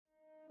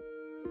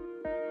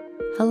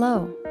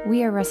Hello,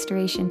 we are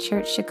Restoration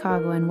Church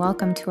Chicago and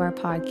welcome to our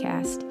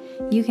podcast.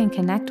 You can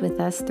connect with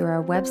us through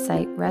our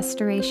website,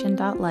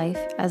 restoration.life,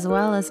 as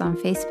well as on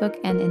Facebook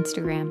and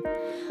Instagram.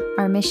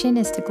 Our mission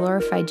is to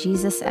glorify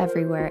Jesus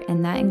everywhere,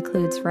 and that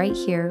includes right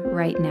here,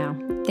 right now.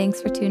 Thanks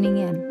for tuning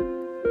in.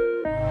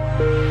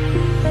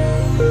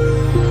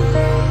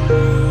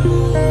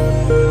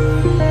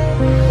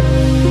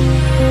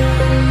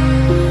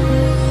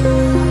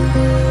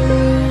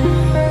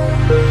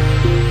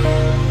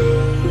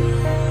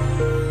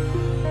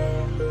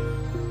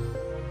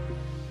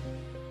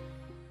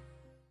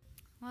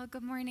 Well,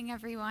 good morning,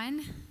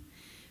 everyone.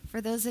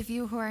 For those of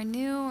you who are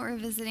new or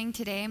visiting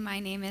today,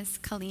 my name is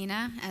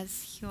Kalina,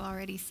 as you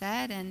already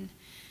said, and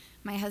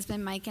my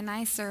husband Mike and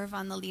I serve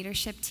on the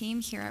leadership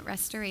team here at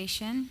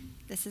Restoration.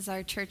 This is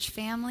our church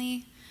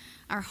family,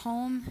 our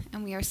home,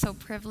 and we are so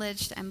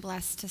privileged and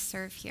blessed to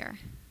serve here.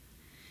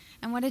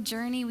 And what a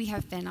journey we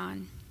have been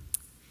on.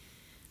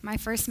 My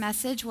first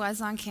message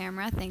was on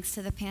camera, thanks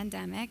to the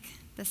pandemic.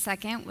 The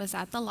second was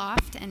at the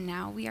loft, and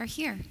now we are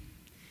here.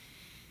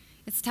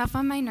 It's tough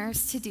on my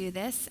nerves to do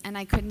this, and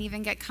I couldn't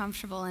even get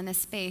comfortable in a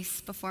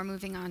space before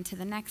moving on to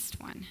the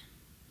next one.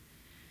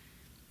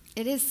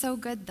 It is so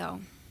good, though.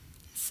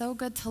 So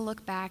good to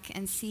look back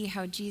and see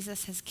how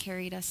Jesus has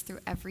carried us through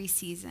every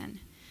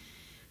season.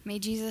 May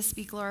Jesus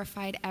be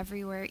glorified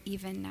everywhere,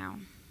 even now.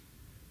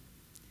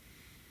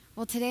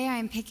 Well, today I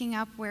am picking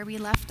up where we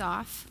left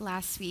off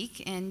last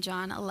week in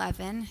John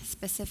 11,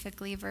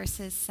 specifically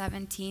verses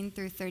 17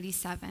 through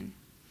 37.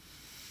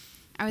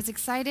 I was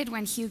excited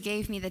when Hugh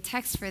gave me the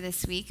text for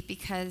this week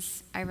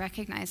because I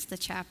recognized the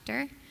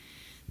chapter.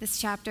 This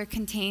chapter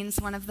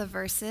contains one of the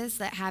verses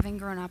that, having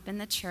grown up in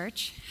the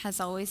church, has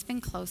always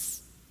been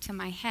close to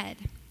my head.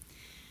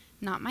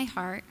 Not my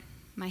heart,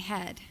 my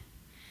head.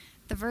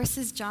 The verse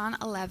is John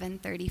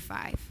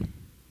 11:35.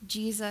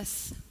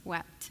 Jesus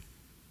wept.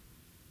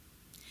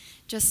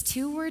 Just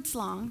 2 words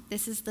long,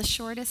 this is the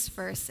shortest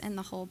verse in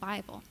the whole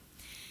Bible.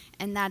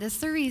 And that is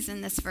the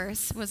reason this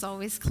verse was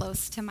always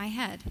close to my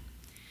head.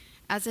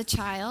 As a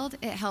child,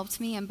 it helped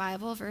me in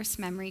Bible verse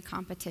memory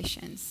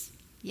competitions.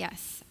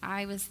 Yes,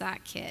 I was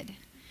that kid.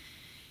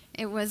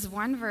 It was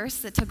one verse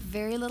that took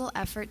very little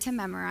effort to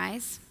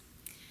memorize,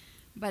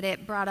 but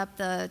it brought up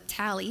the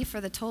tally for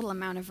the total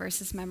amount of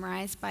verses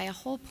memorized by a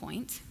whole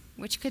point,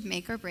 which could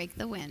make or break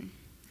the win.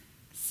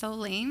 So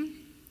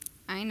lame,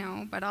 I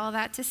know, but all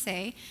that to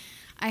say,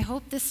 I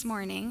hope this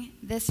morning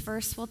this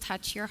verse will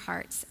touch your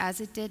hearts as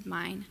it did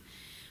mine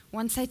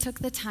once I took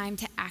the time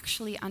to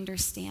actually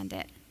understand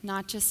it,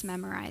 not just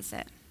memorize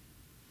it.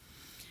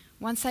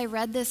 Once I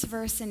read this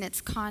verse in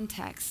its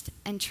context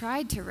and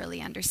tried to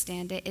really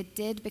understand it, it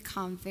did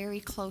become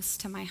very close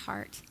to my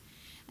heart,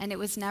 and it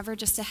was never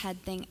just a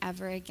head thing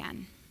ever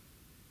again.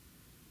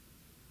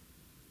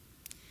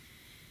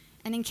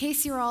 And in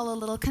case you're all a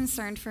little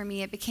concerned for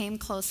me, it became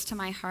close to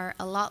my heart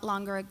a lot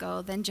longer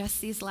ago than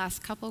just these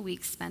last couple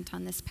weeks spent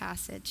on this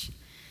passage.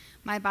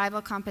 My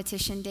Bible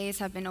competition days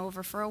have been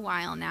over for a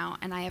while now,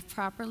 and I have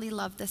properly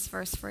loved this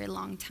verse for a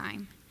long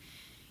time.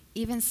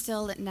 Even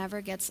still, it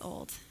never gets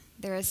old.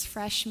 There is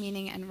fresh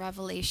meaning and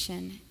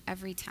revelation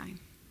every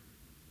time.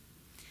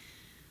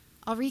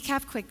 I'll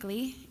recap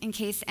quickly in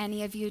case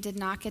any of you did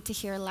not get to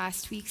hear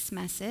last week's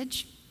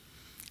message.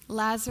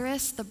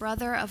 Lazarus, the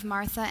brother of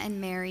Martha and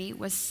Mary,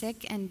 was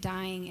sick and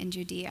dying in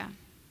Judea.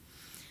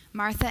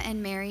 Martha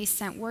and Mary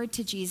sent word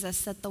to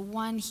Jesus that the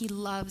one he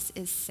loves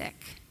is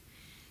sick.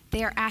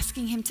 They are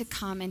asking him to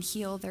come and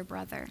heal their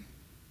brother.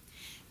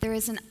 There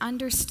is an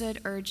understood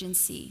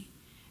urgency,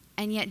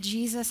 and yet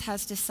Jesus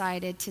has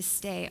decided to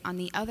stay on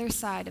the other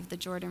side of the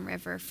Jordan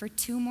River for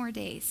 2 more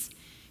days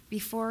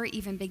before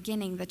even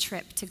beginning the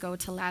trip to go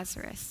to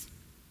Lazarus.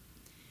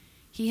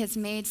 He has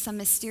made some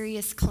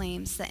mysterious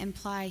claims that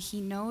imply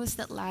he knows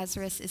that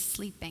Lazarus is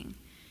sleeping,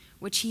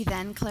 which he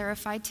then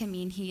clarified to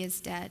mean he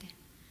is dead.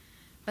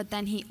 But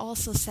then he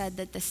also said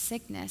that the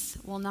sickness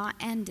will not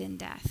end in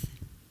death.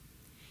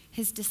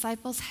 His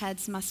disciples'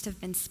 heads must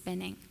have been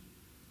spinning.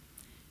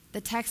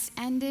 The text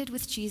ended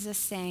with Jesus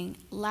saying,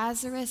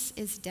 "Lazarus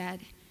is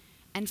dead,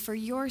 and for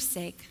your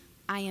sake,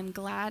 I am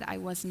glad I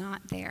was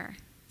not there,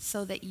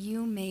 so that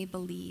you may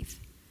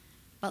believe.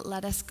 But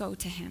let us go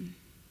to him."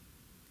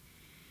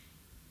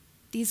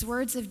 These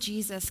words of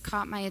Jesus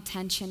caught my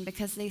attention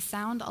because they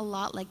sound a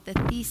lot like the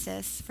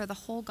thesis for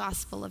the whole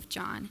Gospel of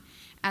John,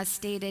 as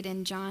stated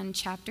in John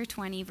chapter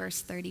 20,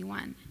 verse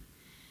 31.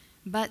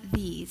 But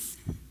these,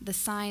 the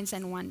signs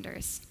and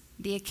wonders,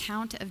 the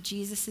account of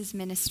Jesus'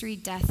 ministry,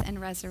 death,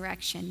 and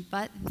resurrection,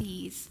 but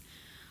these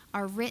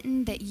are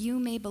written that you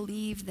may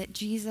believe that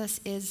Jesus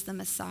is the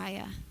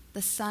Messiah,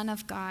 the Son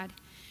of God,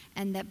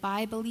 and that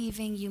by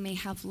believing you may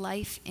have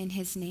life in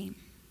his name.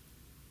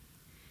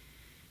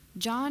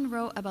 John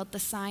wrote about the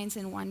signs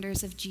and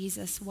wonders of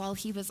Jesus while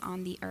he was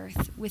on the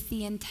earth, with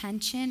the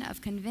intention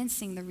of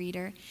convincing the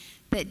reader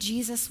that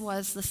Jesus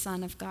was the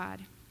Son of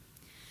God,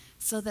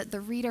 so that the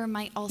reader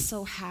might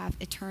also have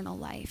eternal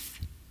life.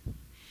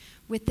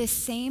 With this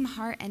same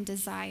heart and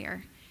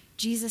desire,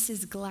 Jesus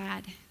is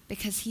glad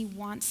because he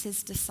wants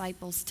his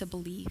disciples to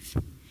believe.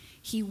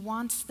 He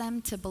wants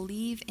them to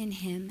believe in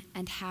him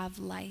and have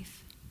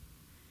life.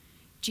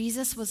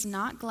 Jesus was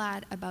not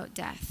glad about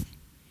death.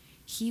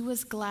 He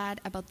was glad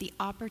about the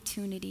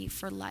opportunity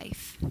for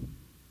life.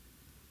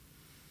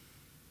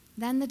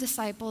 Then the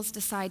disciples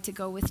decide to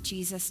go with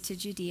Jesus to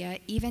Judea,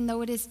 even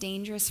though it is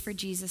dangerous for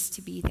Jesus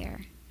to be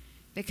there,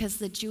 because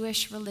the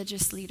Jewish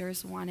religious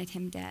leaders wanted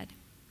him dead.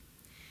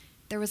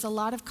 There was a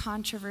lot of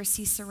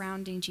controversy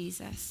surrounding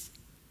Jesus.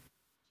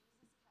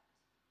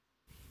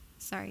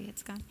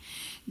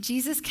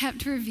 Jesus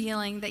kept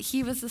revealing that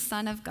he was the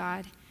Son of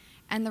God,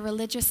 and the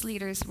religious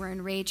leaders were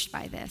enraged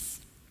by this.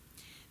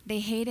 They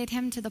hated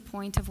him to the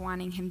point of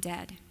wanting him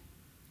dead.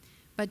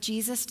 But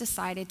Jesus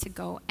decided to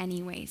go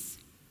anyways.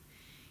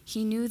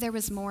 He knew there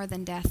was more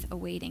than death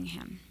awaiting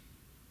him.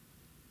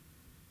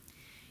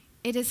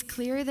 It is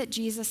clear that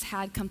Jesus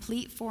had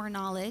complete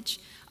foreknowledge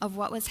of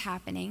what was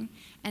happening,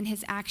 and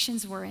his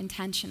actions were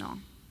intentional.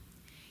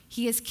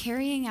 He is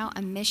carrying out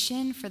a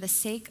mission for the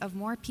sake of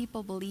more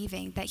people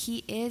believing that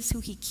he is who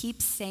he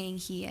keeps saying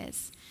he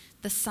is,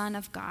 the Son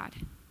of God.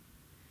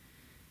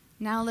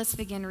 Now let's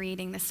begin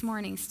reading this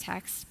morning's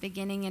text,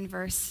 beginning in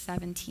verse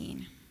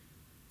 17.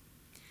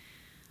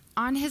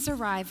 On his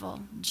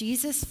arrival,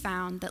 Jesus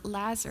found that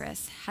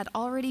Lazarus had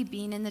already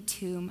been in the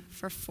tomb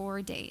for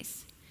 4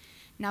 days.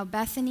 Now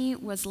Bethany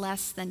was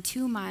less than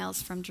 2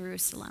 miles from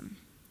Jerusalem.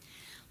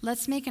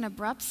 Let's make an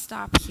abrupt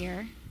stop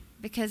here,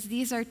 because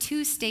these are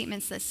two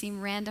statements that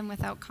seem random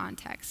without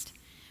context,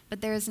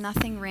 but there is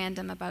nothing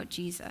random about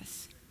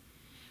Jesus.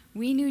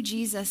 We knew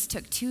Jesus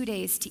took 2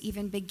 days to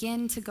even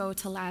begin to go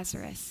to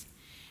Lazarus,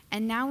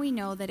 and now we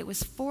know that it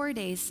was 4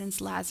 days since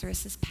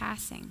Lazarus'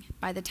 passing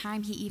by the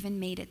time he even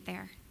made it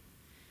there.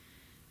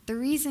 The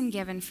reason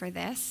given for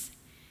this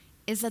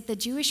is that the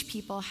Jewish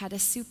people had a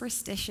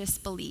superstitious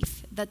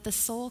belief that the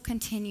soul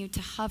continued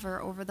to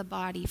hover over the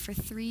body for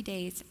 3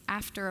 days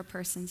after a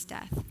person's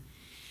death,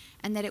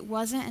 and that it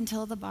wasn't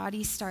until the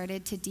body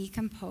started to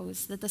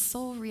decompose that the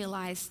soul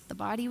realized the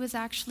body was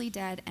actually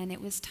dead and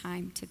it was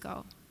time to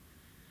go.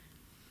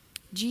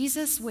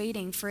 Jesus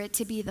waiting for it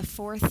to be the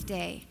 4th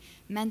day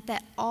meant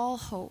that all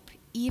hope,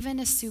 even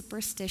a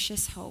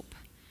superstitious hope,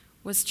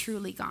 was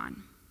truly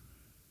gone.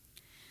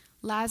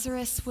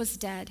 Lazarus was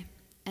dead,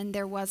 and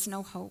there was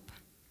no hope.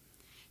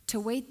 To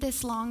wait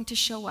this long to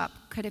show up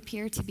could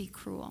appear to be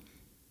cruel.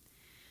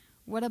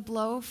 What a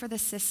blow for the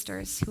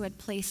sisters who had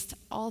placed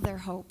all their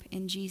hope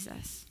in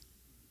Jesus.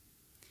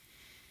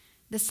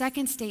 The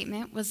second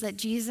statement was that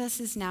Jesus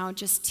is now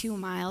just 2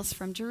 miles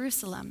from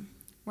Jerusalem,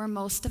 where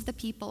most of the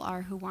people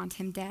are who want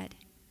him dead.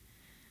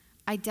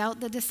 I doubt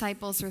the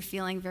disciples were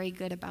feeling very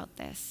good about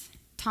this.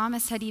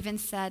 Thomas had even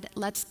said,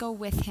 "Let's go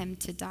with him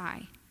to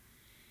die."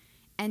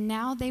 And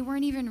now they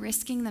weren't even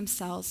risking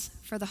themselves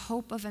for the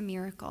hope of a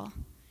miracle,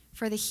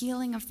 for the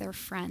healing of their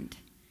friend.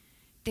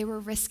 They were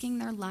risking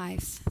their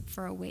lives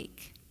for a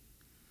wake.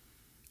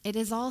 It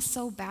is all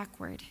so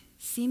backward,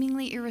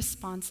 seemingly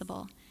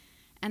irresponsible,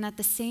 and at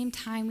the same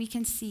time we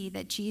can see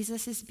that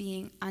Jesus is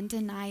being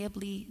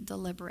undeniably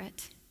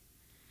deliberate.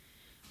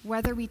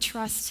 Whether we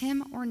trust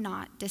him or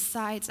not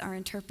decides our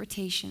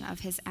interpretation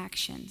of his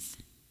actions.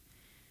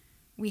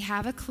 We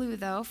have a clue,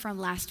 though, from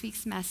last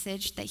week's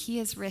message that he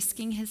is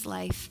risking his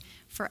life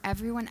for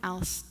everyone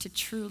else to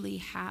truly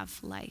have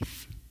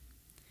life.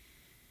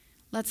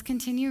 Let's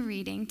continue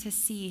reading to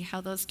see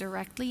how those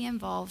directly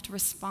involved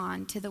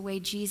respond to the way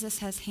Jesus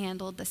has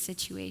handled the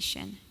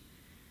situation.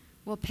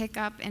 We'll pick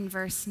up in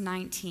verse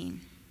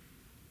 19.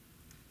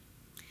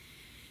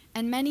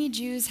 And many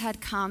Jews had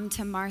come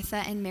to Martha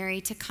and Mary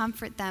to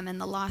comfort them in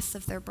the loss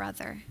of their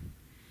brother.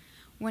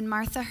 When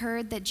Martha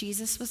heard that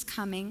Jesus was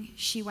coming,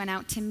 she went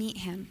out to meet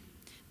him,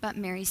 but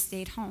Mary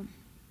stayed home.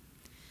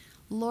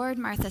 "Lord,"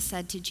 Martha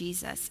said to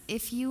Jesus,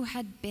 "if you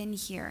had been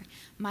here,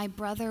 my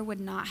brother would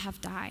not have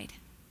died.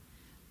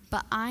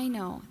 But I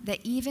know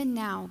that even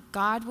now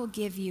God will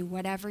give you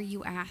whatever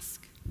you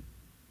ask."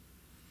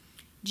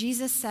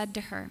 Jesus said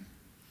to her,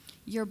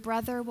 "Your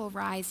brother will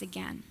rise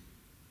again."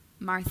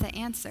 Martha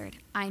answered,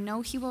 "I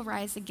know he will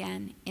rise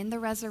again in the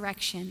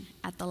resurrection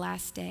at the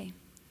last day."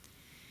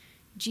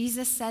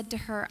 Jesus said to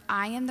her,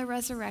 "I am the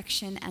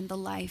resurrection and the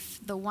life.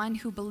 The one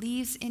who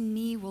believes in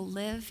me will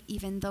live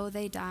even though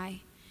they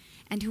die,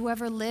 and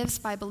whoever lives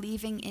by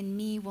believing in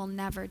me will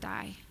never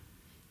die.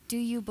 Do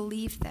you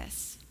believe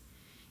this?"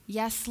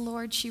 "Yes,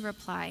 Lord," she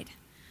replied.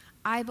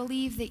 "I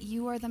believe that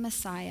you are the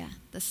Messiah,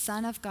 the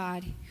Son of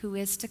God, who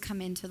is to come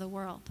into the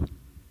world."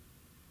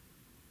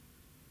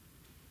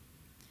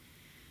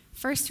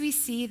 First, we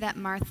see that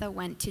Martha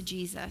went to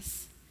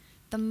Jesus.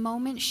 The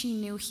moment she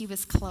knew he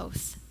was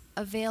close,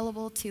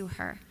 available to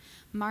her,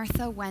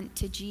 Martha went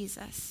to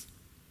Jesus.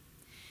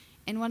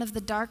 In one of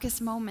the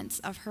darkest moments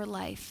of her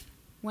life,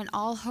 when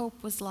all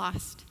hope was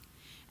lost,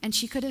 and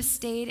she could have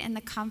stayed in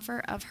the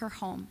comfort of her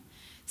home,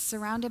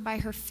 surrounded by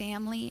her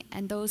family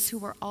and those who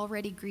were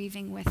already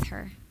grieving with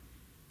her,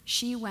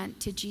 she went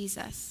to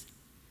Jesus.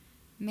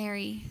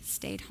 Mary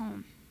stayed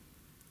home.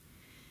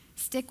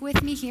 Stick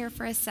with me here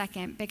for a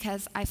second,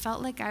 because I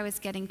felt like I was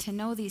getting to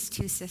know these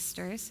two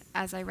sisters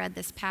as I read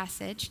this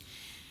passage,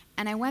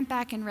 And I went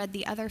back and read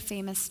the other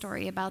famous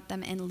story about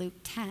them in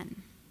Luke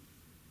 10.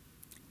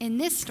 In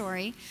this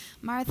story,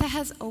 Martha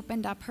has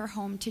opened up her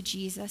home to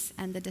Jesus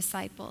and the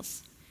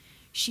disciples.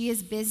 She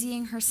is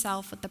busying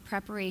herself with the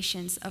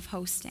preparations of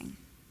hosting.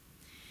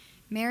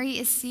 Mary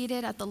is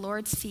seated at the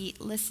Lord's feet,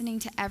 listening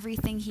to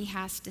everything he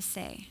has to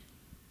say.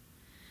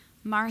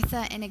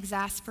 Martha, in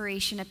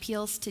exasperation,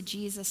 appeals to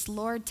Jesus,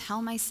 "Lord,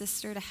 tell my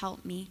sister to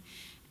help me."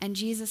 And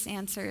Jesus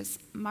answers,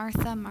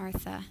 "Martha,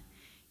 Martha,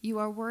 you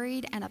are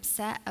worried and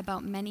upset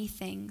about many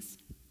things,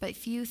 but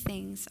few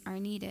things are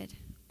needed,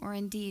 or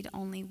indeed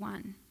only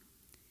one.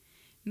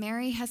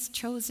 Mary has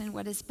chosen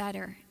what is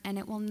better, and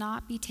it will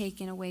not be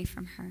taken away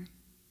from her."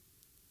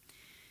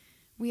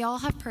 We all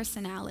have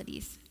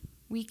personalities,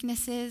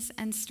 weaknesses,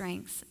 and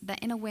strengths that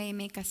in a way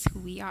make us who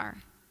we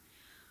are.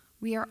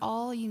 We are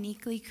all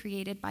uniquely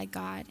created by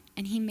God,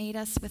 and he made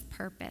us with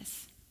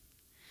purpose.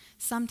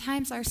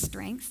 Sometimes our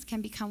strengths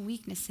can become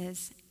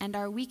weaknesses, and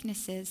our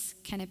weaknesses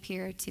can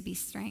appear to be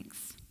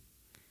strengths.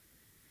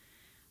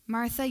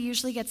 Martha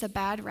usually gets a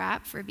bad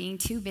rap for being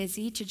too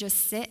busy to just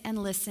sit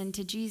and listen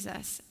to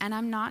Jesus, and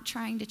I'm not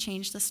trying to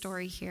change the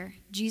story here.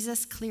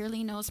 Jesus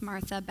clearly knows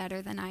Martha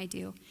better than I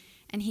do,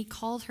 and he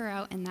called her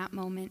out in that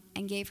moment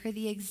and gave her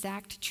the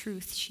exact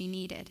truth she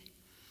needed.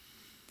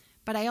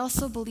 But I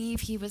also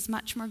believe he was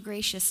much more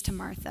gracious to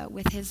Martha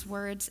with his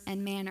words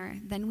and manner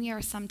than we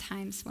are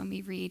sometimes when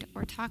we read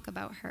or talk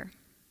about her.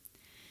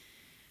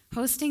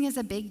 Hosting is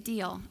a big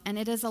deal, and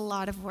it is a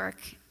lot of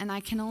work, and I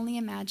can only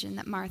imagine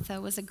that Martha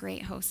was a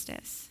great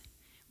hostess,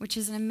 which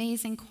is an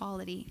amazing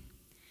quality.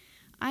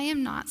 I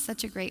am not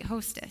such a great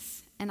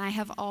hostess, and I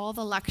have all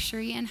the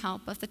luxury and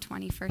help of the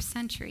 21st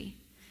century.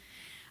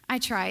 I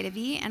try to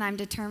be, and I'm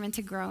determined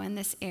to grow in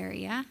this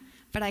area,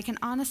 but I can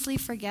honestly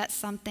forget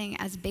something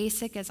as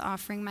basic as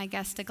offering my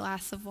guest a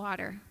glass of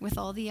water with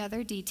all the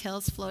other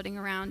details floating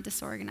around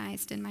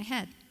disorganized in my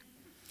head.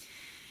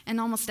 And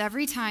almost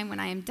every time when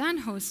I am done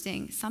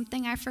hosting,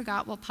 something I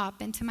forgot will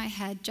pop into my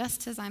head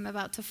just as I'm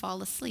about to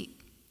fall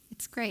asleep.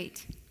 It's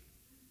great.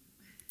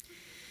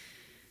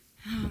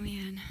 Oh,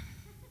 man.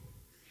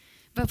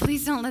 But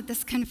please don't let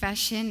this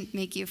confession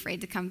make you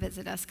afraid to come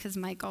visit us, because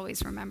Mike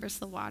always remembers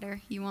the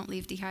water. You won't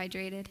leave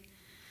dehydrated.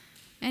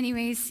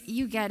 Anyways,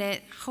 you get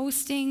it.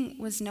 Hosting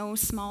was no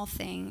small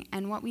thing,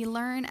 and what we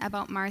learn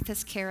about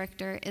Martha's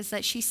character is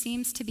that she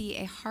seems to be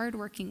a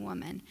hardworking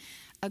woman,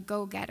 a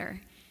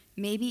go-getter,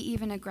 maybe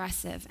even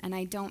aggressive, and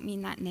I don't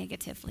mean that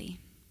negatively.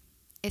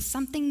 If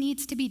something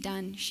needs to be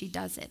done, she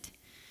does it.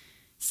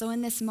 So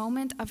in this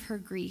moment of her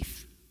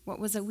grief, what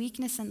was a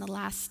weakness in the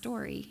last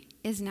story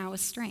is now a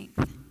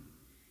strength.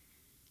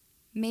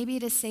 Maybe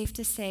it is safe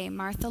to say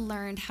Martha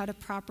learned how to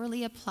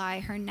properly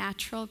apply her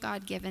natural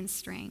God-given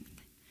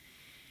strength.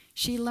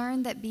 She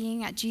learned that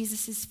being at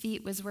Jesus'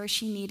 feet was where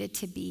she needed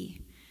to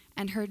be,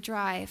 and her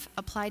drive,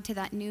 applied to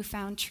that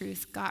newfound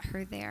truth, got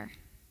her there.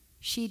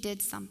 She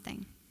did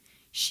something.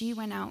 She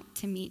went out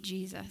to meet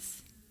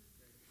Jesus.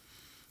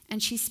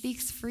 And she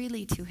speaks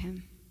freely to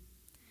him.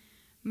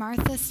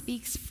 Martha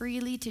speaks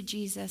freely to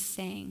Jesus,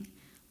 saying,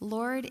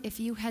 "Lord,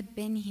 if you had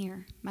been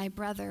here, my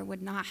brother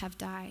would not have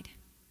died."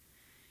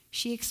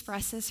 She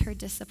expresses her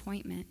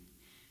disappointment,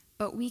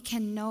 but we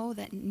can know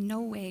that in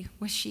no way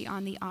was she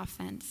on the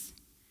offense.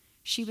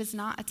 She was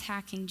not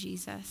attacking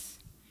Jesus.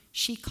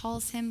 She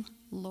calls him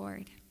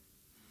Lord.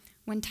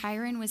 When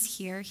Tyron was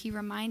here, he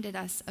reminded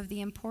us of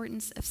the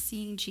importance of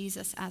seeing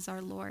Jesus as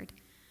our Lord,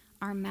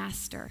 our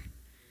Master.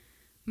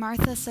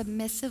 Martha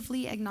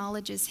submissively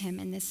acknowledges him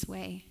in this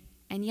way,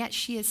 and yet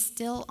she is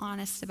still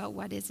honest about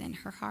what is in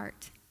her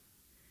heart.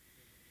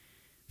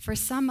 For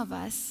some of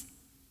us,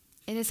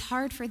 it is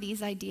hard for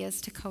these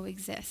ideas to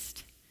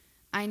coexist.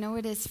 I know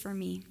it is for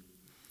me.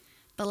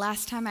 The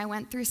last time I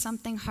went through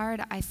something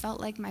hard, I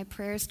felt like my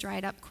prayers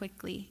dried up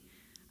quickly.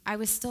 I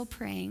was still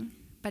praying,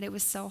 but it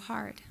was so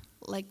hard,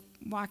 like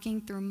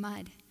walking through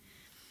mud.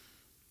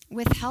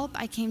 With help,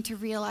 I came to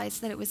realize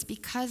that it was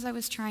because I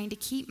was trying to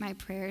keep my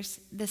prayers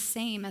the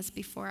same as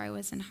before I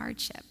was in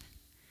hardship.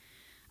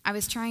 I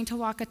was trying to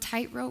walk a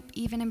tightrope,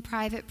 even in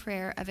private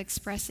prayer, of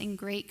expressing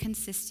great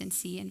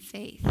consistency in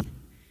faith.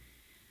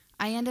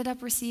 I ended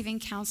up receiving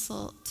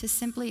counsel to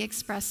simply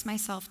express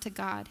myself to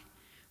God,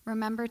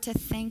 remember to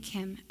thank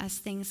him as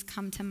things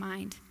come to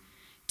mind,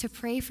 to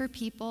pray for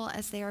people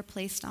as they are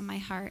placed on my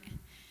heart,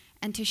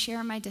 and to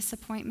share my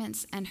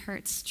disappointments and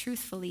hurts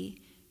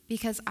truthfully,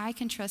 because I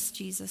can trust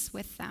Jesus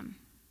with them.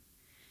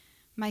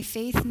 My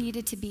faith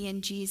needed to be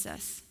in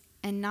Jesus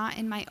and not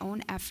in my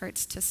own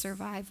efforts to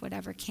survive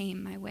whatever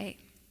came my way.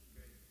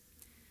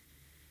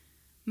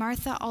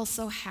 Martha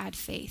also had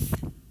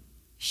faith.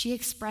 She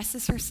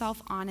expresses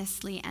herself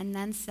honestly and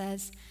then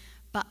says,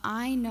 "But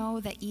I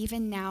know that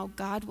even now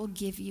God will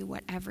give you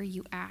whatever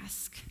you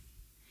ask."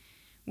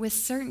 With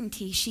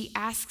certainty, she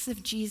asks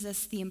of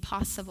Jesus the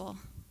impossible.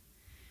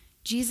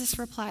 Jesus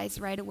replies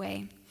right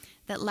away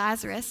that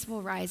Lazarus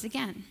will rise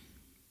again.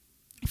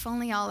 If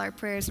only all our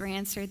prayers were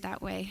answered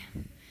that way.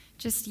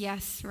 Just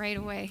yes, right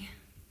away.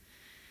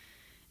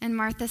 And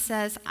Martha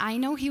says, "I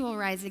know he will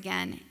rise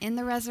again in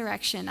the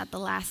resurrection at the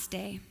last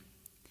day."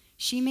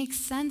 She makes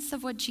sense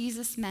of what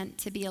Jesus meant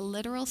to be a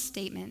literal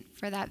statement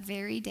for that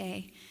very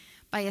day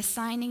by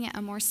assigning it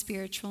a more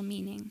spiritual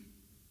meaning.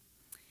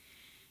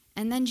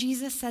 And then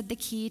Jesus said the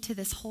key to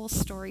this whole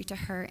story to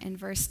her in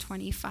verse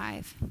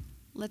 25.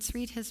 Let's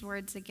read his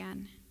words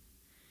again.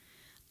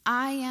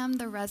 I am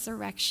the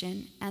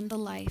resurrection and the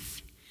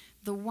life.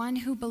 The one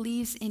who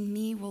believes in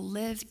me will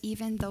live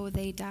even though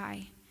they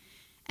die.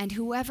 And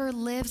whoever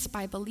lives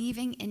by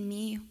believing in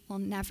me will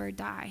never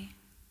die.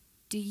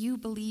 Do you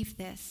believe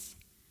this?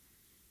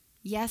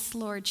 Yes,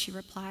 Lord, she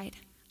replied.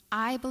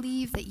 I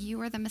believe that you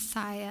are the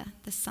Messiah,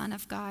 the Son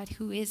of God,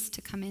 who is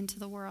to come into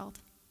the world.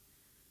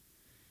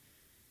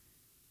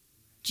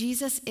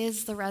 Jesus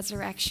is the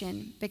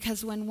resurrection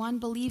because when one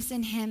believes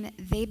in him,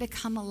 they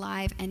become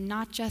alive, and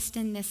not just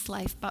in this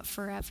life, but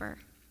forever.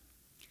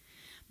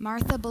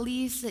 Martha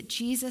believes that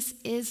Jesus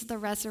is the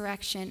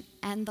resurrection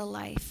and the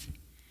life.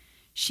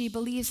 She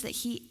believes that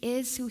he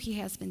is who he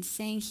has been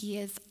saying he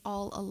is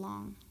all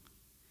along.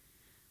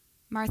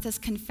 Martha's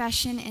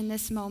confession in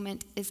this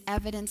moment is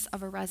evidence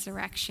of a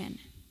resurrection.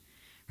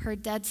 Her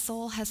dead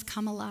soul has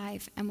come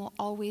alive and will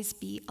always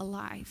be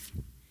alive.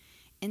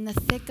 In the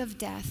thick of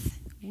death,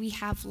 we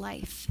have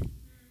life,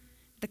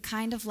 the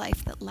kind of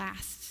life that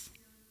lasts,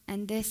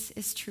 and this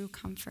is true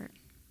comfort.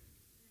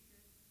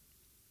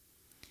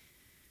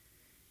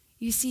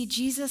 You see,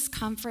 Jesus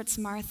comforts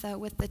Martha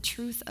with the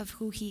truth of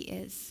who he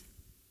is.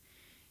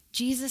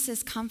 Jesus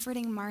is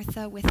comforting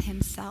Martha with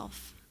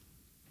himself.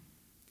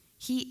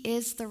 He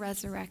is the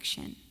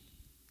resurrection.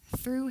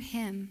 Through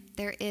him,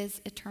 there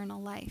is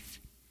eternal life.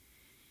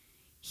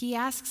 He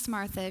asks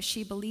Martha if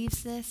she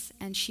believes this,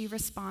 and she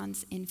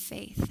responds in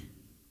faith.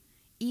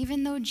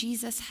 Even though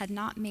Jesus had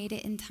not made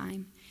it in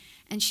time,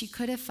 and she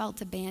could have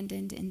felt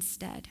abandoned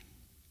instead.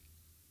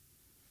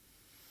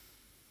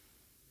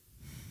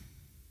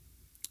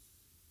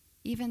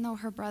 Even though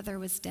her brother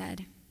was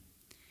dead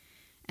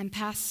and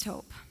past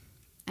hope,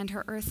 and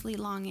her earthly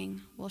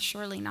longing will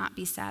surely not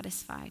be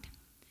satisfied.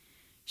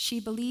 She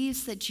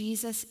believes that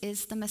Jesus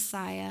is the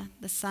Messiah,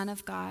 the Son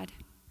of God,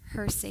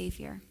 her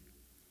Savior.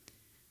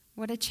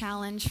 What a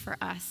challenge for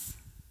us.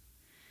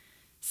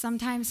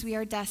 Sometimes we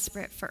are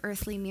desperate for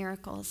earthly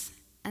miracles,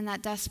 and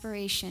that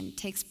desperation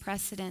takes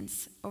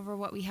precedence over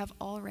what we have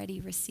already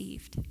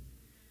received.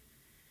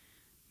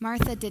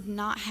 Martha did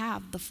not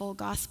have the full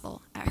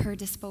gospel at her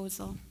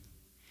disposal.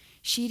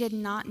 She did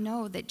not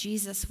know that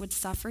Jesus would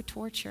suffer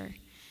torture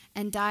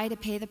and die to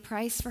pay the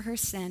price for her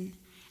sin,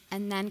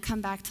 and then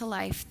come back to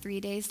life 3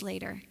 days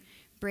later,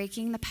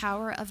 breaking the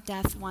power of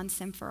death once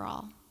and for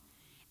all.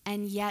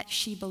 And yet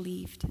she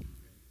believed.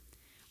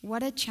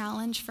 What a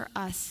challenge for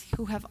us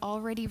who have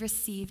already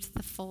received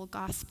the full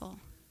gospel.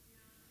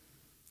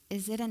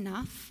 Is it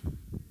enough?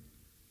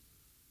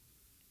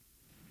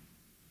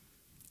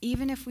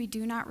 Even if we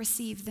do not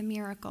receive the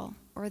miracle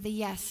or the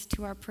yes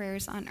to our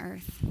prayers on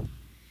earth,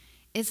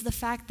 is the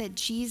fact that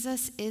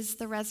Jesus is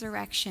the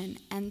resurrection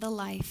and the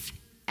life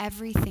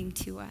everything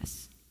to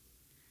us?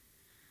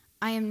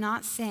 I am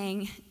not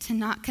saying to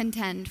not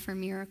contend for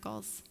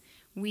miracles.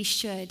 We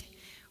should.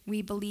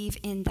 We believe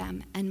in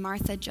them, and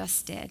Martha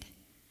just did.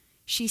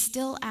 She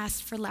still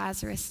asked for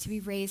Lazarus to be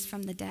raised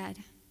from the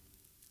dead.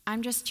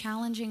 I'm just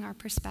challenging our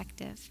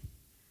perspective.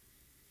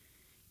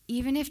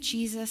 Even if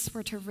Jesus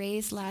were to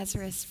raise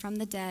Lazarus from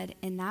the dead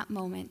in that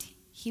moment,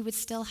 he would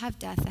still have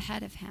death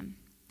ahead of him.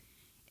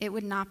 It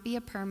would not be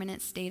a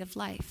permanent state of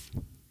life.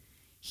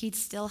 He'd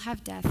still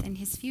have death in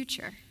his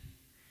future.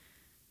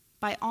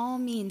 By all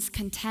means,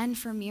 contend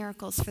for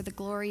miracles for the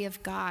glory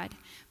of God,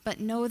 but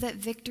know that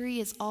victory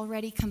is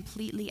already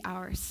completely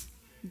ours.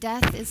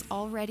 Death is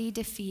already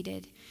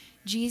defeated.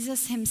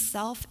 Jesus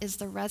himself is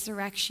the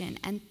resurrection,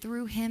 and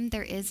through him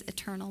there is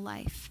eternal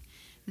life.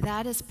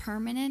 That is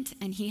permanent,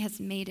 and he has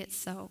made it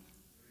so.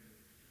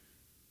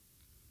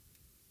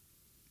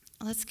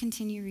 Let's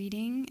continue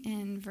reading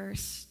in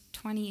verse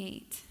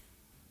 28.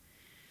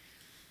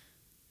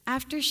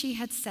 After she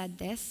had said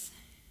this,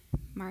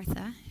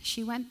 Martha,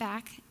 she went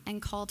back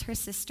and called her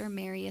sister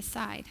Mary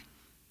aside.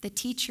 The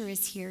teacher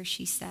is here,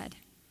 she said,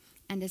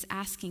 and is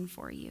asking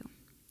for you.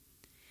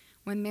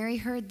 When Mary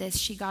heard this,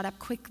 she got up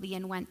quickly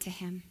and went to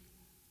him.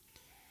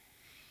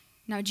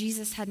 Now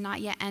Jesus had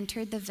not yet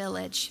entered the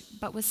village,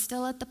 but was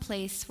still at the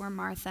place where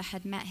Martha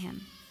had met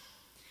him.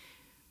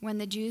 When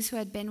the Jews who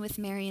had been with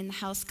Mary in the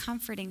house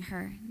comforting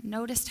her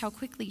noticed how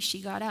quickly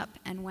she got up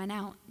and went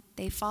out,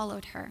 they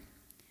followed her,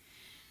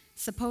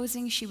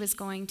 supposing she was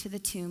going to the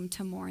tomb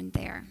to mourn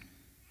there.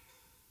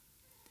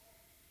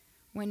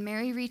 When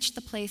Mary reached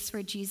the place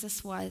where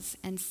Jesus was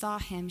and saw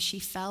him, she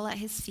fell at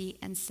his feet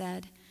and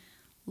said,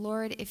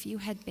 "Lord, if you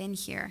had been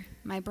here,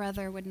 my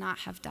brother would not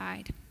have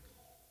died."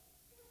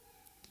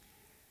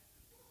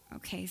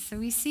 Okay, so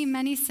we see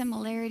many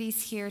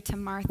similarities here to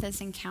Martha's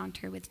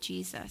encounter with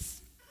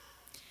Jesus.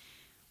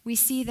 We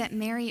see that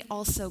Mary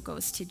also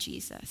goes to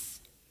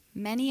Jesus.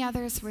 Many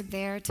others were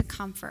there to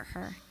comfort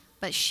her,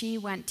 but she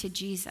went to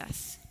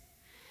Jesus.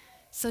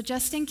 So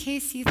just in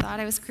case you thought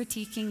I was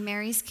critiquing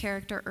Mary's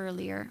character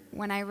earlier,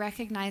 when I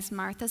recognized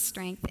Martha's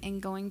strength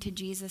in going to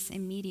Jesus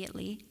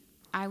immediately,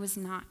 I was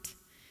not.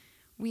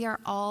 We are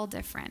all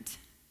different,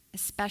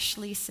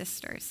 especially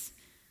sisters.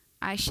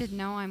 I should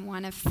know I'm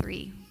one of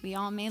 3. We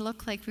all may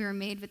look like we were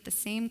made with the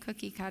same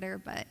cookie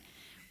cutter, but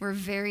we're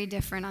very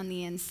different on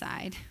the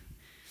inside.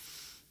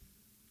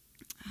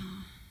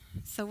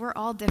 So we're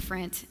all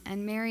different,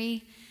 and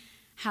Mary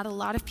had a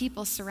lot of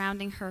people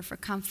surrounding her for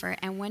comfort,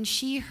 and when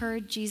she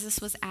heard Jesus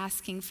was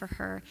asking for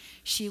her,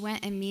 she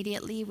went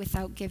immediately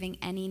without giving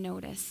any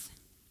notice.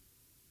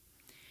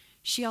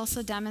 She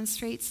also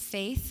demonstrates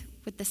faith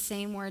with the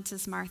same words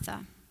as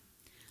Martha.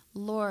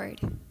 Lord,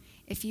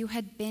 if you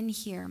had been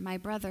here, my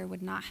brother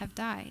would not have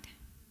died.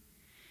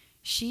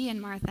 She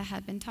and Martha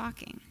had been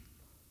talking.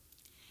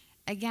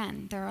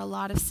 Again, there are a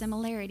lot of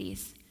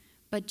similarities,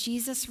 but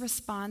Jesus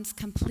responds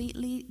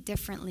completely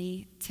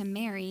differently to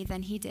Mary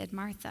than he did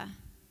Martha.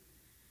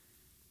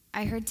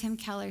 I heard Tim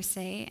Keller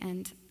say,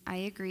 and I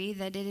agree,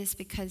 that it is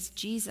because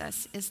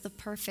Jesus is the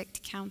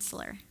perfect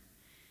counselor.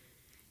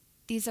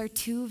 These are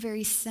 2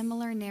 very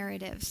similar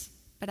narratives,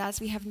 but as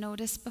we have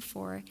noticed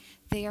before,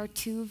 they are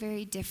 2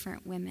 very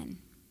different women.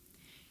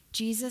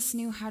 Jesus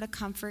knew how to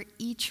comfort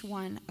each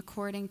one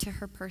according to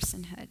her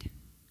personhood.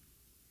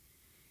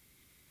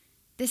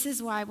 This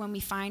is why when we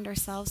find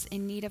ourselves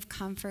in need of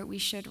comfort, we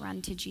should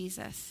run to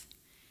Jesus.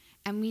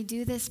 And we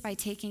do this by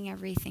taking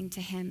everything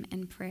to him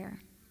in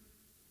prayer.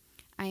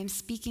 I am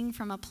speaking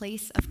from a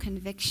place of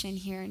conviction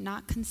here,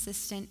 not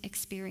consistent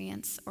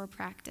experience or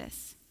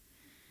practice.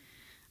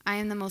 I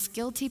am the most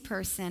guilty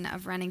person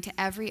of running to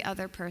every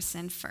other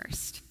person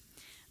first.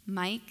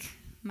 Mike,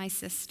 my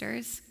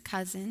sisters,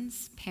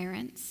 cousins,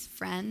 parents,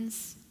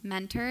 friends,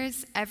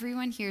 mentors,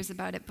 everyone hears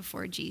about it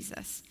before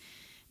Jesus.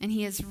 And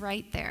he is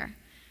right there,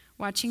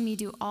 watching me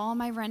do all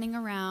my running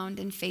around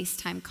and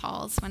FaceTime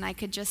calls when I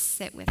could just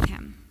sit with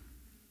him.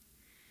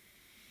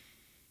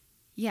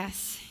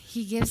 Yes,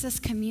 he gives us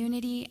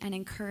community and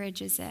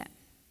encourages it.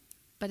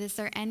 But is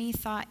there any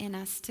thought in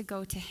us to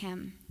go to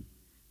him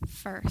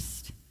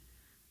first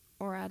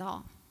or at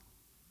all?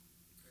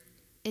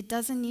 It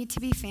doesn't need to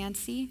be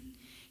fancy.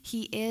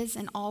 He is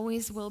and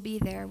always will be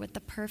there with the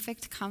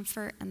perfect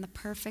comfort and the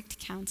perfect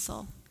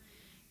counsel.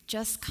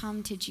 Just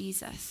come to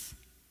Jesus.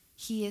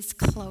 He is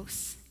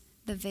close.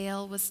 The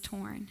veil was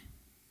torn.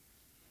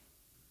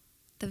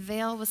 The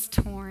veil was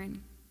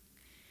torn.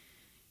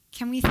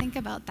 Can we think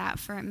about that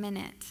for a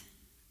minute?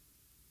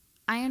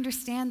 I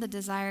understand the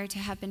desire to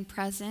have been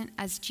present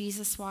as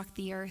Jesus walked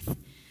the earth,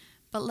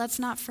 but let's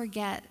not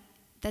forget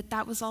that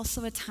that was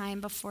also a time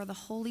before the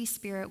Holy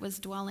Spirit was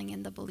dwelling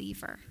in the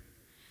believer.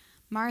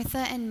 Martha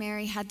and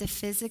Mary had to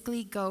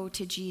physically go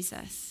to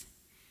Jesus.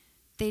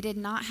 They did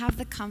not have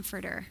the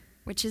Comforter,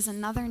 which is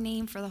another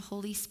name for the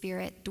Holy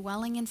Spirit,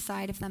 dwelling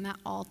inside of them at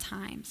all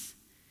times.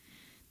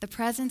 The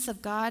presence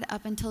of God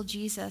up until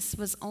Jesus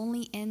was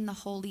only in the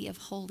Holy of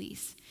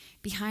Holies,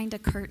 behind a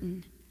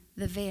curtain,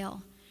 the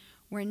veil,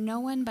 where no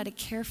one but a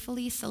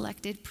carefully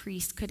selected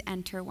priest could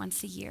enter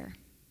once a year.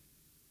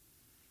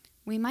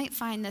 We might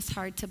find this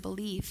hard to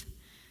believe,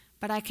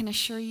 but I can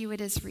assure you it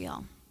is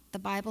real. The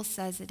Bible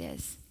says it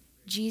is.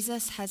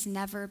 Jesus has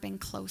never been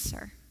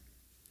closer.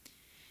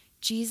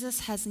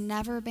 Jesus has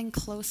never been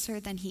closer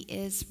than he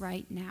is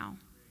right now.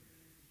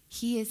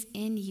 He is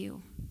in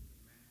you.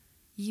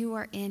 You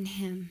are in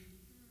him.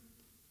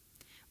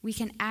 We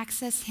can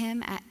access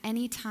him at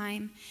any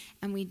time,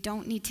 and we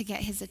don't need to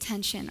get his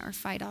attention or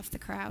fight off the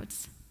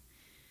crowds.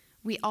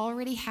 We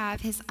already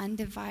have his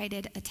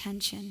undivided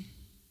attention.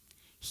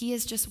 He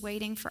is just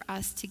waiting for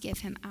us to give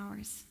him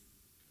ours.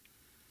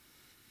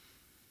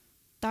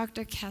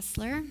 Dr.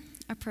 Kessler,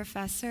 a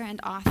professor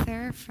and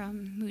author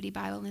from Moody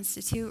Bible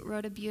Institute,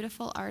 wrote a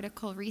beautiful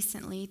article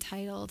recently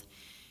titled,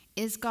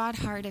 "Is God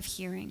Hard of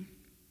Hearing?"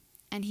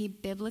 And he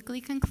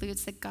biblically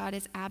concludes that God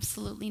is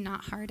absolutely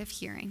not hard of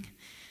hearing.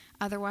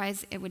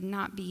 Otherwise, it would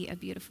not be a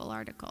beautiful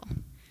article.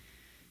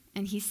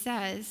 And he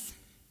says,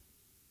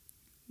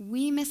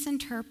 "We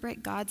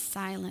misinterpret God's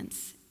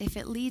silence if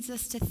it leads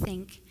us to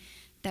think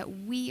that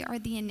we are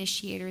the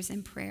initiators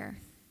in prayer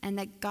and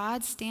that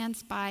God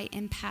stands by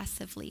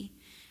impassively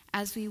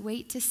as we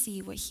wait to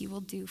see what he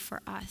will do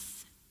for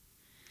us.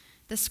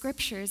 The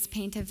scriptures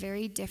paint a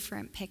very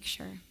different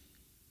picture.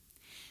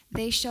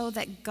 They show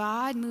that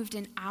God moved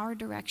in our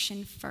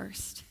direction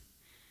first.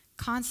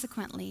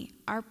 Consequently,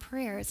 our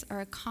prayers are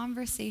a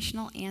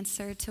conversational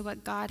answer to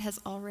what God has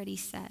already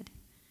said.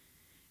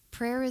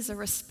 Prayer is a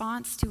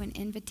response to an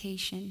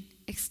invitation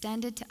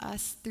extended to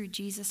us through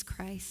Jesus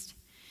Christ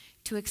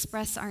to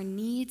express our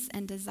needs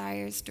and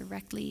desires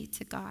directly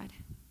to God.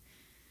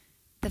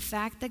 The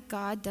fact that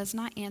God does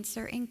not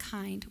answer in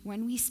kind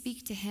when we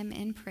speak to him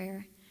in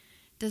prayer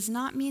does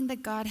not mean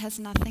that God has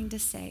nothing to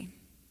say.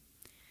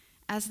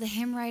 As the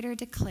hymn writer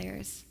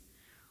declares,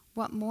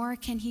 "What more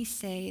can he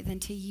say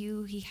than to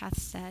you he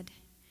hath said,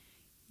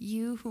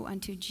 you who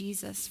unto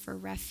Jesus for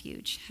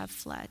refuge have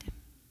fled?"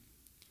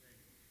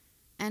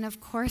 And of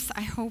course,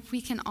 I hope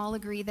we can all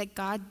agree that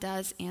God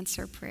does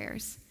answer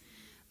prayers.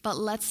 But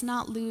let's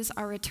not lose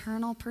our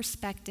eternal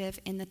perspective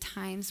in the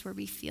times where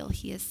we feel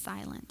he is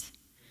silent.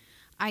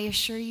 I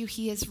assure you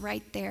he is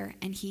right there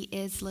and he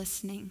is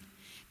listening,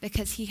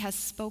 because he has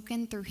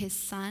spoken through his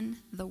Son,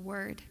 the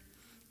Word,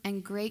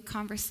 and great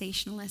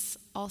conversationalists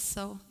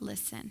also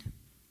listen.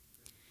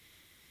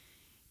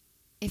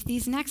 If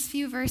these next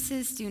few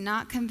verses do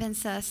not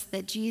convince us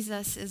that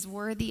Jesus is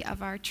worthy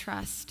of our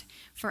trust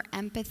for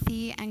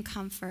empathy and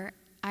comfort,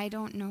 I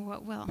don't know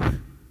what will.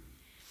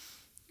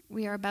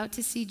 We are about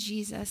to see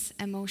Jesus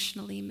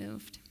emotionally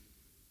moved.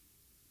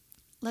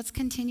 Let's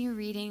continue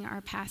reading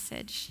our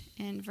passage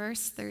in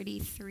verse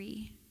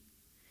 33.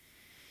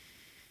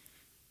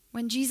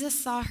 When Jesus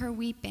saw her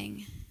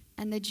weeping,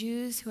 and the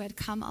Jews who had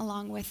come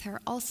along with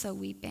her also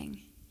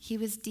weeping, he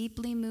was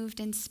deeply moved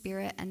in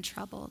spirit and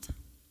troubled.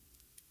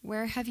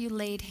 "Where have you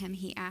laid him?"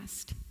 he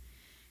asked.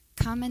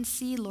 "Come and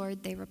see,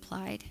 Lord," they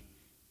replied.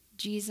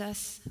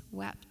 Jesus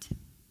wept.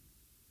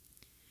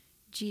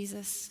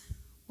 Jesus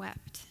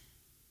wept.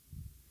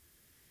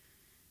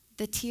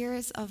 The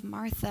tears of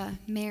Martha,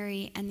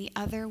 Mary, and the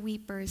other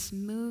weepers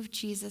moved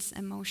Jesus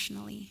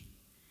emotionally.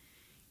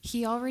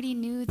 He already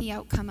knew the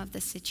outcome of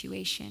the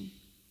situation.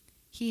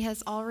 He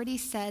has already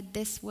said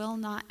this will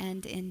not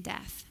end in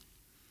death.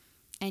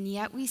 And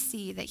yet we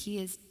see that he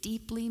is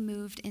deeply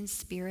moved in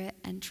spirit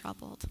and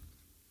troubled.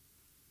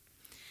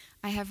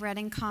 I have read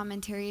in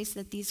commentaries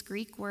that these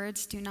Greek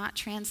words do not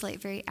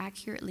translate very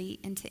accurately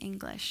into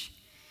English,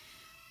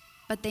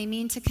 but they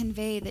mean to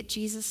convey that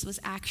Jesus was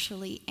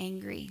actually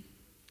angry,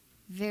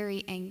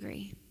 very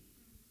angry.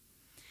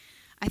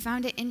 I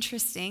found it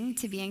interesting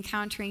to be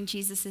encountering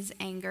Jesus'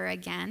 anger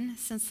again,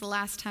 since the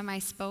last time I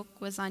spoke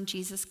was on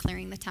Jesus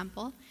clearing the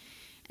temple,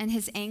 and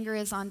his anger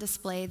is on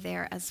display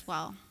there as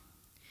well.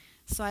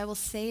 So I will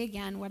say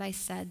again what I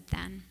said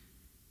then.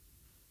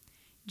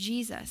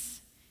 Jesus,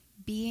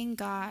 being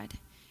God,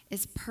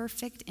 is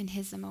perfect in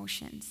his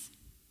emotions.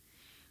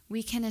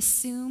 We can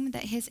assume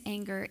that his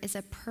anger is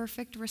a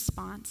perfect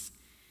response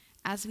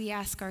as we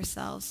ask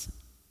ourselves,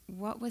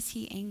 what was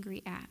he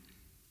angry at?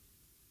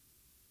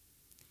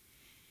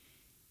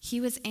 He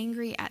was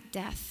angry at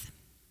death.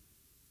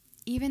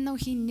 Even though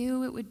he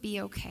knew it would be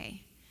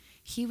okay,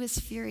 he was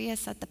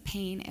furious at the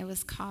pain it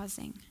was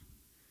causing.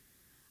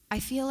 I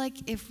feel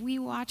like if we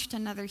watched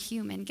another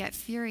human get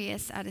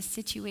furious at a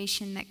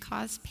situation that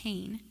caused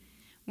pain,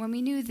 when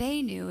we knew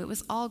they knew it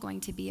was all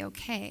going to be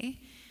okay,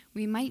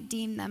 we might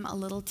deem them a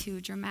little too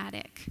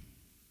dramatic.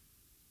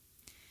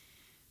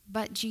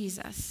 But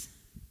Jesus,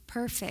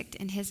 perfect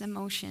in his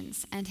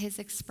emotions and his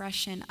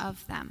expression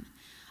of them,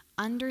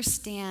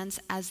 understands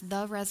as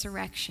the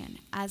resurrection,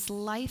 as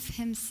life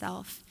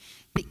himself,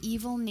 the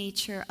evil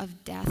nature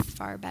of death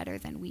far better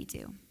than we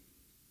do.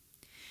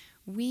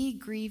 We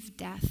grieve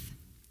death.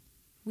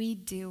 We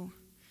do.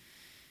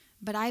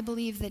 But I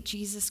believe that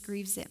Jesus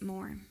grieves it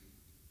more.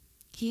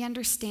 He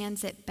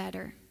understands it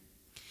better.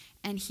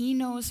 And he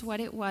knows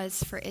what it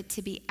was for it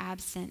to be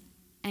absent,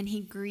 and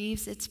he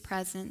grieves its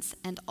presence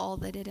and all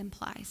that it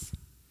implies.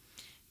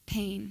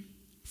 Pain,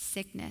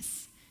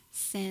 sickness,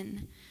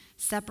 sin,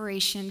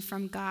 separation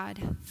from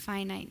God,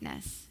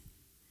 finiteness.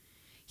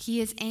 He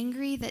is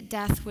angry that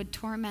death would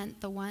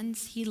torment the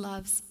ones he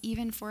loves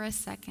even for a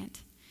second,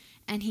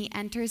 and he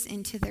enters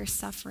into their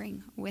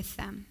suffering with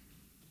them.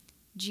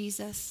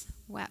 Jesus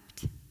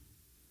wept.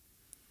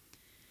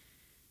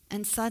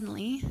 And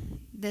suddenly,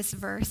 this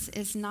verse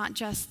is not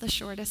just the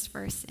shortest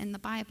verse in the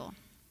Bible.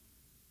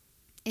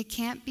 It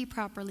can't be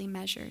properly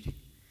measured.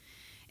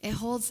 It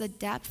holds a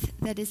depth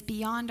that is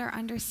beyond our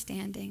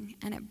understanding,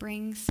 and it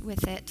brings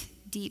with it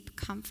deep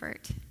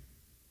comfort.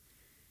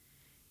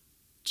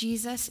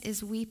 Jesus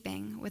is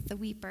weeping with the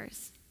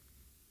weepers.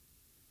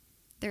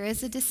 There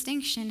is a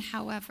distinction,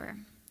 however.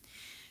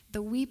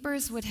 The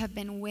weepers would have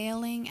been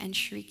wailing and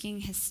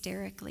shrieking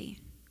hysterically.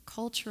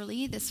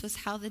 Culturally, this was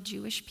how the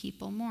Jewish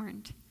people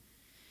mourned.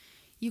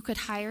 You could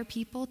hire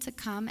people to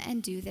come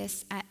and do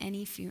this at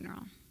any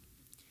funeral.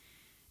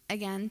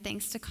 Again,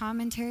 thanks to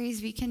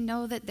commentaries, we can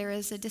know that there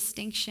is a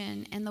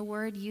distinction in the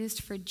word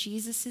used for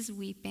Jesus'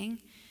 weeping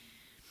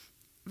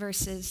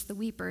versus the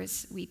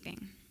weepers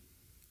weeping.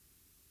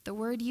 The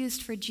word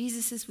used for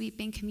Jesus'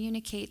 weeping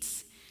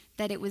communicates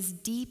that it was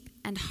deep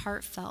and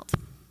heartfelt,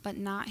 but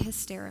not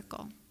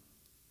hysterical.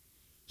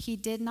 He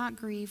did not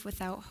grieve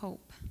without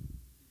hope.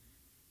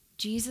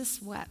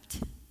 Jesus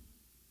wept,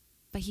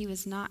 but he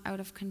was not out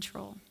of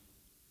control.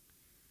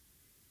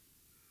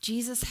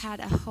 Jesus had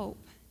a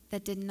hope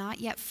that did not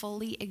yet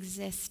fully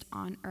exist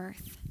on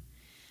earth,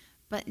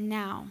 but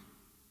now,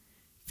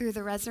 through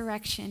the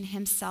resurrection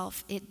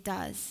himself, it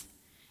does.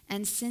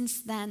 And since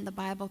then, the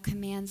Bible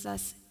commands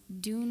us,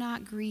 do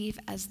not grieve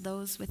as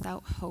those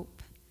without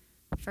hope.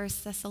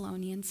 1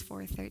 Thessalonians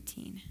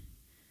 4:13.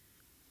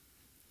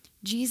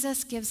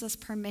 Jesus gives us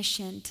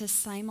permission to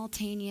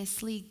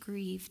simultaneously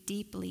grieve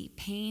deeply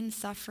pain,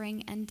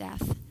 suffering, and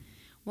death,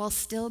 while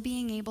still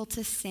being able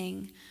to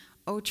sing,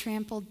 "O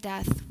trampled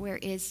death, where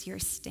is your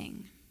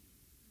sting?"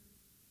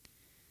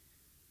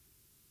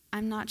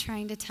 I'm not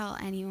trying to tell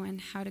anyone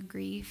how to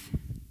grieve,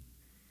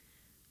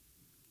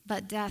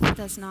 but death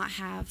does not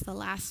have the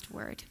last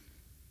word.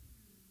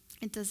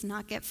 It does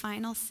not get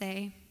final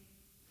say.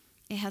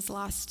 It has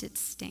lost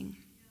its sting.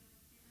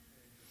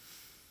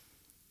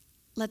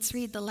 Let's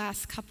read the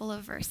last couple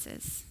of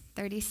verses,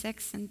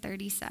 36 and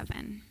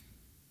 37.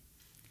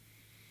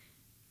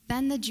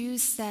 Then the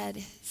Jews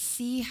said,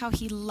 "See how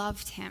he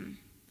loved him."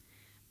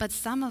 But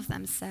some of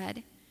them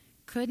said,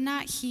 "Could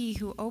not he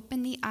who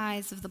opened the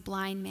eyes of the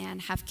blind man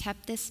have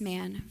kept this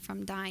man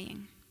from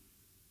dying?"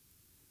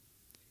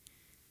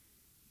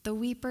 The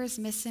weepers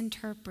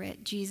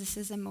misinterpret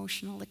Jesus'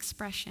 emotional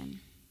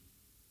expression.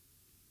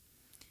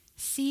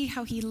 "See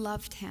how he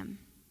loved him"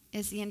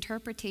 is the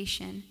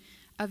interpretation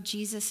of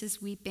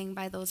Jesus' weeping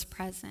by those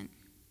present.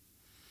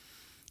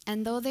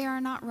 And though they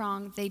are not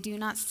wrong, they do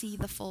not see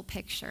the full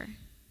picture.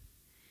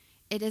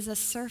 It is a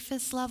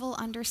surface level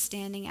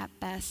understanding at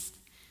best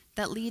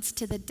that leads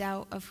to the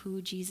doubt of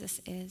who Jesus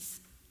is.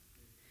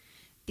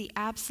 The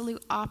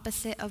absolute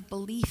opposite of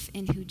belief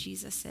in who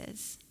Jesus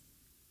is.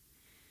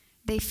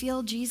 They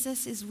feel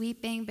Jesus is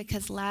weeping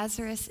because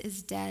Lazarus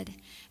is dead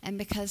and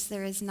because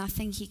there is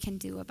nothing he can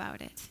do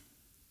about it.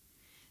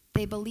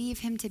 They believe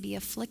him to be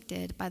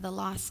afflicted by the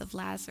loss of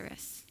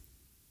Lazarus.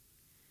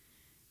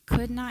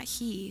 Could not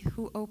he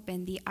who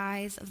opened the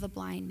eyes of the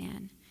blind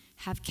man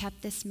have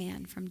kept this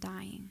man from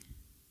dying?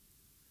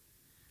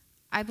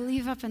 I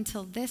believe up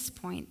until this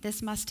point,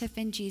 this must have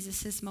been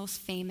Jesus' most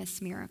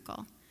famous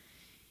miracle.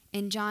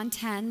 In John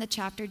 10, the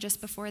chapter just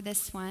before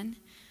this one,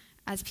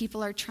 as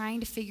people are trying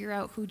to figure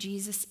out who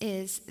Jesus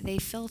is, they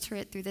filter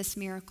it through this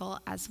miracle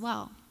as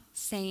well,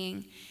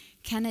 saying,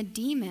 "Can a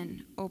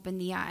demon open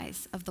the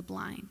eyes of the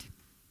blind?"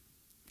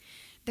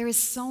 There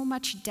is so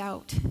much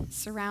doubt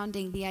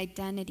surrounding the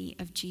identity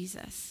of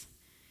Jesus.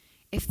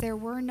 If there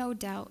were no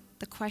doubt,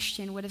 the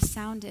question would have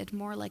sounded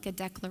more like a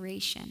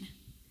declaration.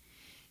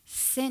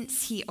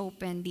 Since he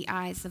opened the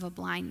eyes of a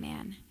blind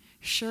man,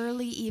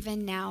 surely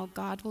even now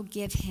God will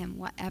give him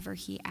whatever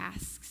he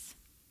asks.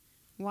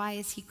 Why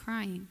is he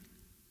crying?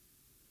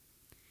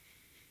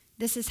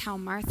 This is how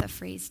Martha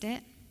phrased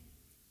it,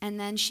 and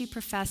then she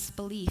professed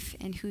belief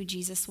in who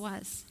Jesus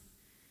was,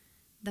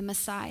 the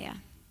Messiah,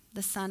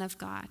 the Son of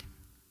God.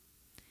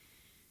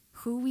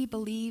 Who we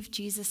believe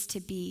Jesus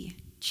to be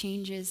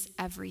changes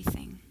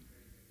everything.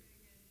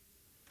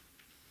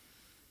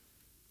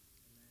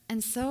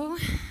 And so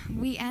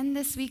we end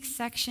this week's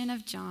section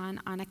of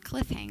John on a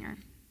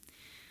cliffhanger.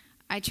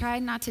 I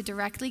tried not to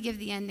directly give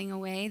the ending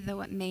away,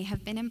 though it may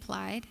have been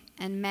implied,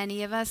 and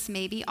many of us,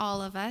 maybe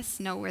all of us,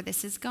 know where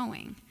this is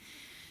going.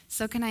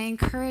 So can I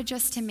encourage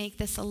us to make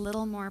this a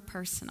little more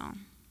personal?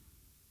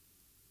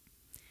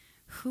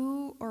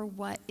 Who or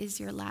what is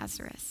your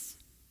Lazarus?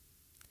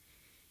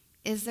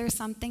 Is there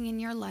something in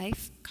your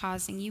life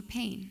causing you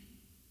pain?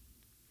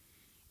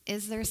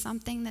 Is there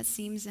something that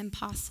seems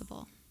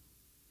impossible?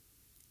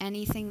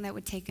 Anything that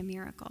would take a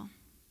miracle?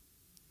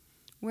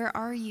 Where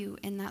are you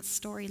in that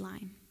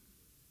storyline?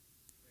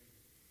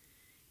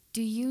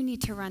 Do you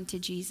need to run to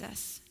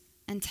Jesus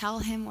and tell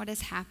him what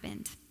has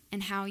happened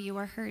and how you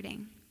are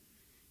hurting?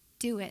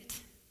 Do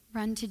it.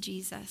 Run to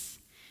Jesus.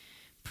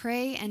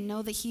 Pray and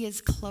know that he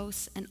is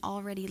close and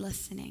already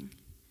listening.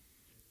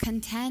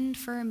 Contend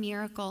for a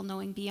miracle,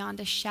 knowing beyond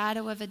a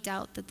shadow of a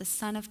doubt that the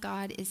Son of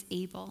God is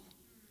able.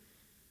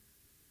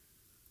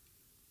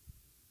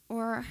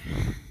 Or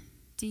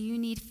do you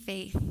need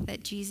faith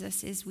that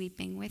Jesus is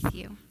weeping with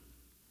you?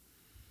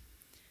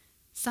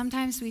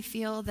 Sometimes we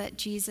feel that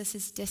Jesus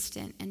is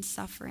distant and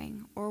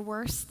suffering, or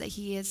worse, that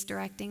he is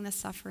directing the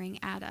suffering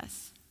at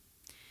us.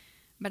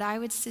 But I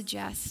would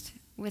suggest,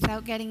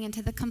 without getting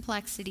into the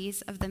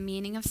complexities of the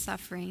meaning of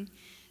suffering,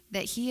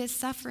 that he is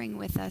suffering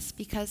with us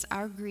because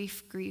our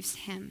grief grieves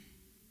him.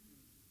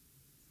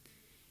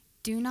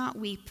 Do not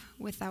weep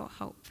without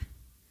hope.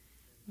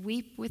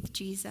 Weep with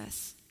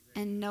Jesus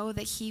and know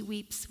that he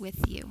weeps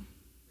with you.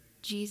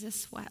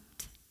 Jesus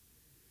wept.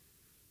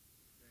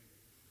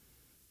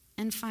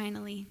 And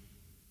finally,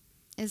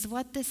 is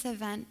what this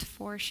event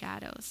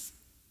foreshadows,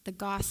 the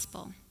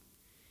gospel.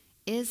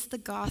 Is the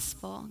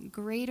gospel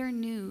greater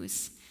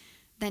news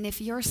than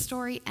if your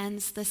story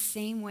ends the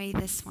same way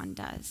this one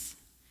does,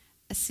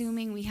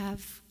 assuming we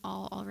have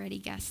all already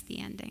guessed the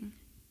ending?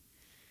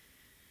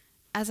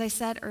 As I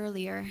said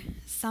earlier,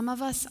 some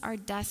of us are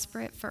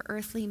desperate for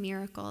earthly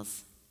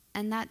miracles,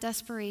 and that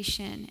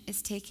desperation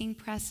is taking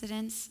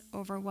precedence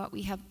over what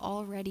we have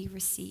already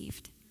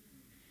received.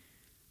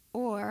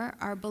 Or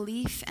our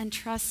belief and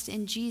trust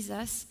in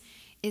Jesus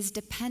is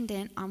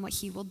dependent on what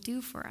he will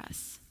do for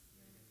us,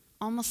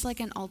 almost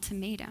like an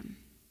ultimatum,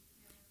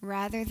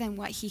 rather than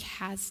what he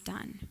has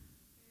done.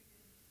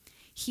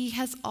 He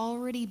has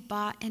already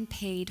bought and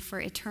paid for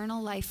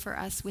eternal life for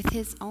us with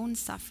his own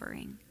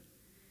suffering.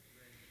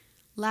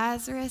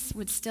 Lazarus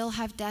would still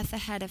have death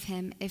ahead of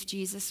him if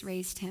Jesus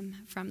raised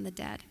him from the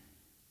dead.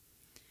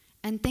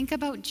 And think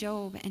about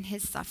Job and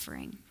his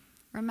suffering.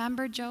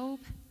 Remember Job?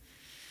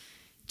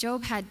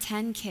 Job had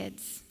 10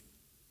 kids.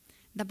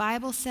 The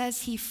Bible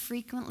says he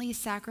frequently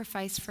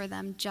sacrificed for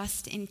them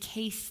just in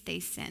case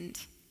they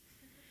sinned.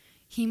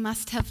 He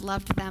must have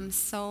loved them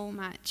so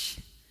much.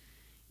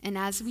 And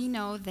as we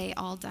know, they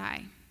all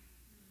die.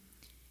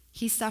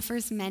 He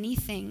suffers many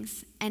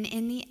things, and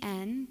in the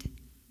end,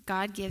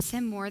 God gives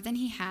him more than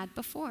he had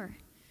before.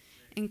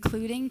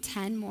 including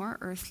 10 more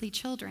earthly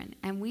children.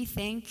 And we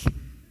think,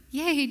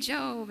 yay,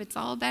 Job, it's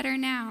all better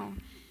now.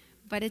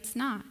 But it's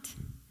not.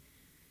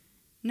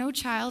 No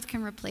child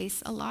can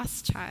replace a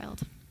lost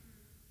child.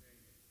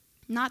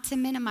 Not to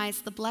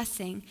minimize the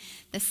blessing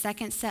the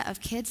second set of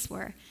kids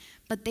were,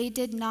 but they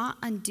did not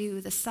undo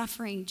the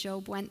suffering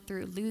Job went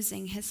through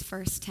losing his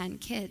first 10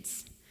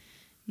 kids.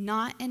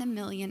 Not in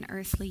 1,000,000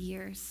 earthly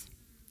years.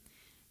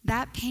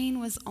 That pain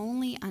was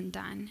only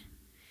undone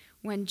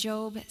when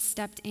Job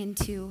stepped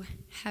into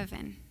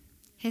heaven,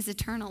 his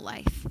eternal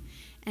life,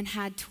 and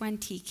had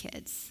 20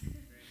 kids.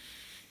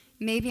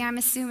 Maybe I'm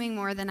assuming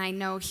more than I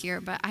know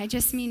here, but I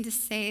just mean to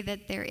say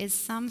that there is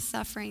some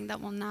suffering that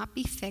will not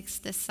be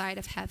fixed this side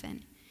of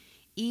heaven,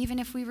 even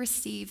if we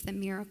receive the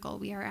miracle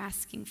we are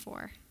asking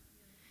for.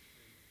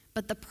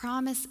 But the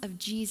promise of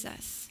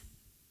Jesus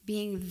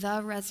being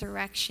the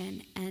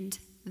resurrection and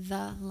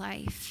the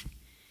life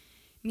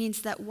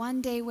means that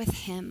one day with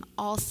him,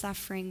 all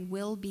suffering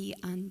will be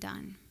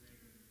undone.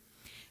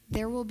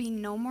 There will be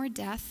no more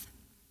death,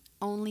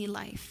 only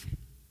life.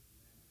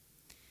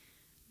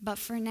 But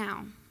for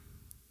now,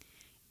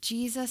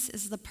 Jesus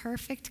is the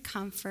perfect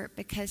comfort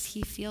because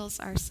he feels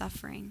our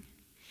suffering,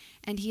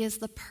 and he is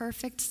the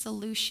perfect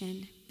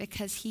solution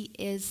because he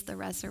is the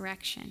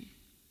resurrection.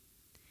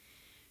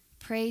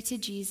 Pray to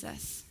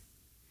Jesus.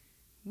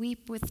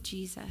 Weep with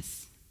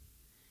Jesus.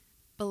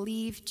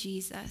 Believe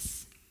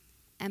Jesus.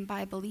 And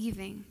by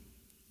believing,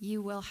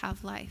 you will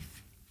have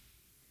life.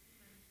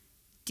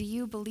 Do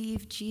you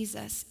believe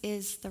Jesus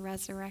is the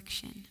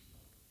resurrection?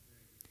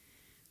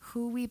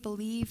 Who we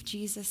believe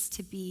Jesus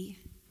to be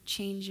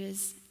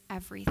changes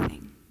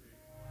everything.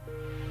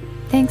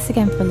 Thanks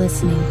again for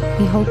listening.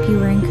 We hope you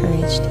were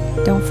encouraged.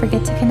 Don't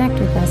forget to connect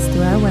with us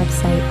through our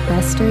website,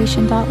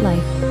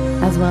 restoration.life,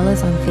 as well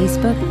as on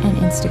Facebook and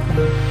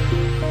Instagram.